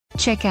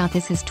Check out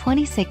this is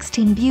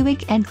 2016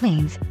 Buick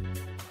Enclave.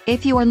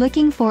 If you are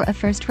looking for a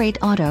first-rate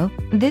auto,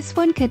 this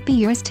one could be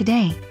yours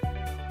today.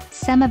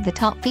 Some of the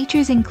top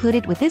features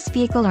included with this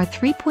vehicle are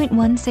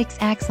 3.16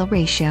 axle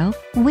ratio,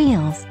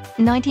 wheels,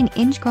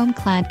 19-inch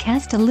chrome-clad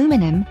cast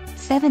aluminum,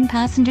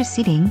 7-passenger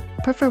seating,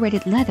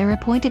 perforated leather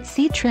appointed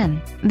seat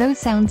trim, Bose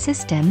sound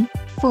system,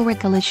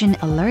 forward collision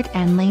alert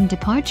and lane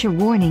departure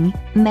warning,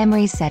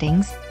 memory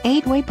settings,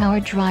 8-way power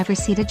driver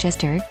seat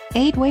adjuster,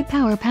 8-way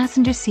power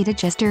passenger seat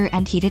adjuster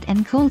and heated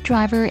and cooled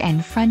driver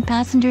and front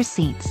passenger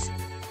seats.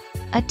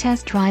 A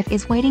test drive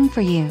is waiting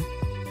for you.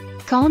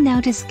 Call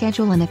now to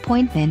schedule an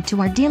appointment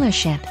to our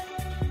dealership.